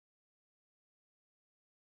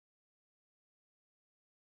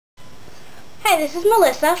Hi, this is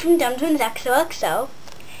Melissa from DumbTwinsXOXO,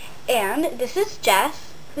 and this is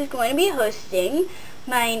Jess, who's going to be hosting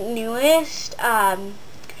my newest, pretty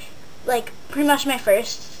much my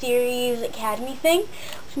first series academy thing,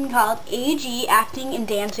 which is called AGAA Acting and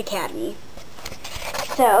Dance Academy.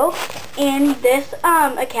 So, in this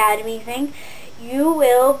academy thing, you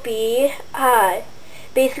will be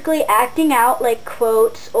basically acting out like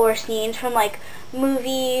quotes or scenes from like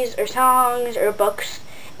movies or songs or books.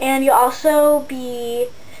 And you'll also be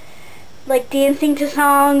like dancing to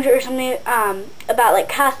songs or something about like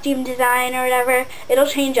costume design or whatever. It'll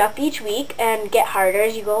change up each week and get harder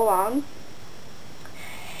as you go along.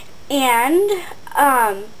 And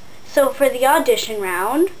so for the audition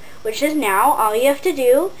round, which is now, all you have to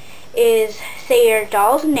do is say your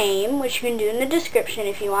doll's name, which you can do in the description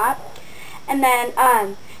if you want, and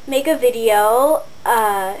then make a video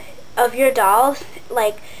of your doll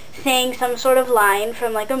like saying some sort of line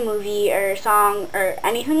from like a movie or song or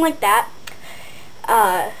anything like that,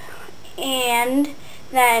 and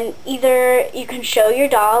then either you can show your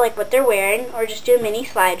doll like what they're wearing or just do a mini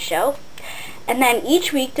slideshow. And then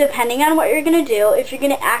each week, depending on what you're going to do, if you're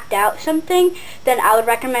going to act out something, then I would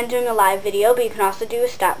recommend doing a live video, but you can also do a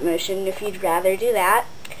stop motion if you'd rather do that.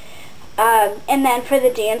 And then for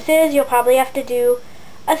the dances, you'll probably have to do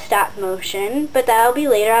a stop motion, but that'll be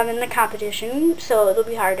later on in the competition, so it'll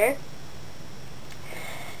be harder.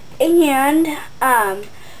 And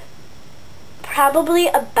probably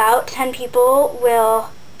about 10 people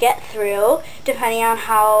will get through, depending on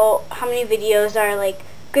how many videos are like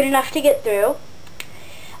good enough to get through.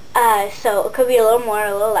 So it could be a little more or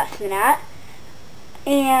a little less than that.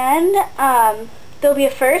 And there'll be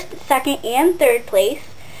a first, second, and third place.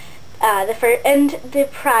 The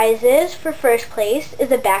prizes for first place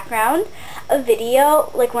is a background, a video,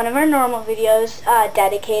 like one of our normal videos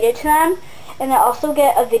dedicated to them, and they'll also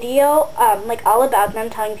get a video like all about them,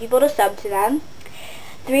 telling people to sub to them.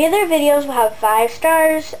 3 of their videos will have 5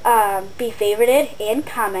 stars, be favorited and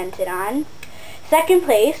commented on. Second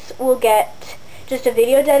place will get just a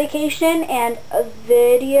video dedication and a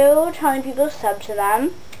video telling people to sub to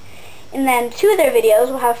them. And then 2 of their videos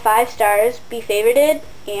will have 5 stars, be favorited,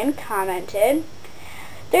 and commented.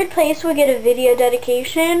 Third place will get a video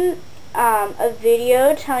dedication, a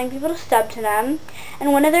video telling people to sub to them,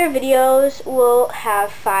 and 1 of their videos will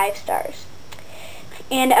have 5 stars.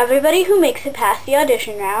 And everybody who makes it past the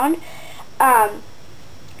audition round,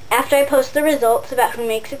 after I post the results about who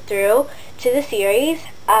makes it through to the series,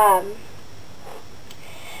 I'll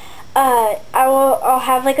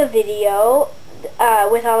have like a video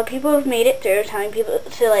with all the people who've made it through, telling people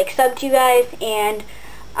to like sub to you guys, and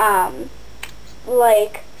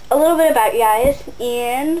like a little bit about you guys.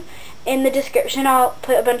 And in the description I'll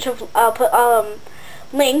put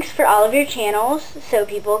links for all of your channels so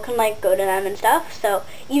people can like go to them and stuff. So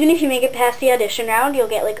even if you make it past the audition round, you'll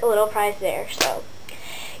get like a little prize there. So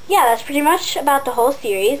yeah, that's pretty much about the whole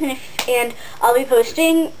series, and I'll be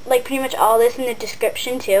posting like pretty much all this in the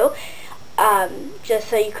description too, just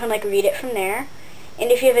so you can like read it from there. And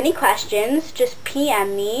if you have any questions, just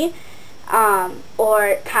PM me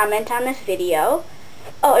or comment on this video.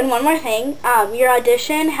 Oh, and one more thing, your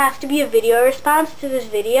audition has to be a video response to this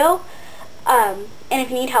video, and if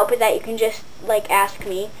you need help with that, you can just like ask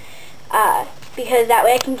me, because that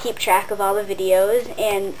way I can keep track of all the videos,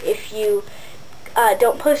 and if you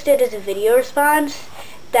don't post it as a video response,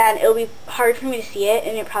 then it'll be hard for me to see it,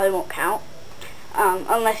 and it probably won't count,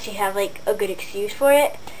 unless you have like a good excuse for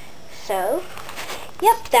it. So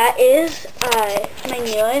yep, that is my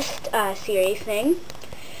newest series thing.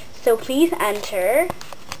 So please enter,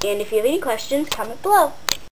 and if you have any questions, comment below.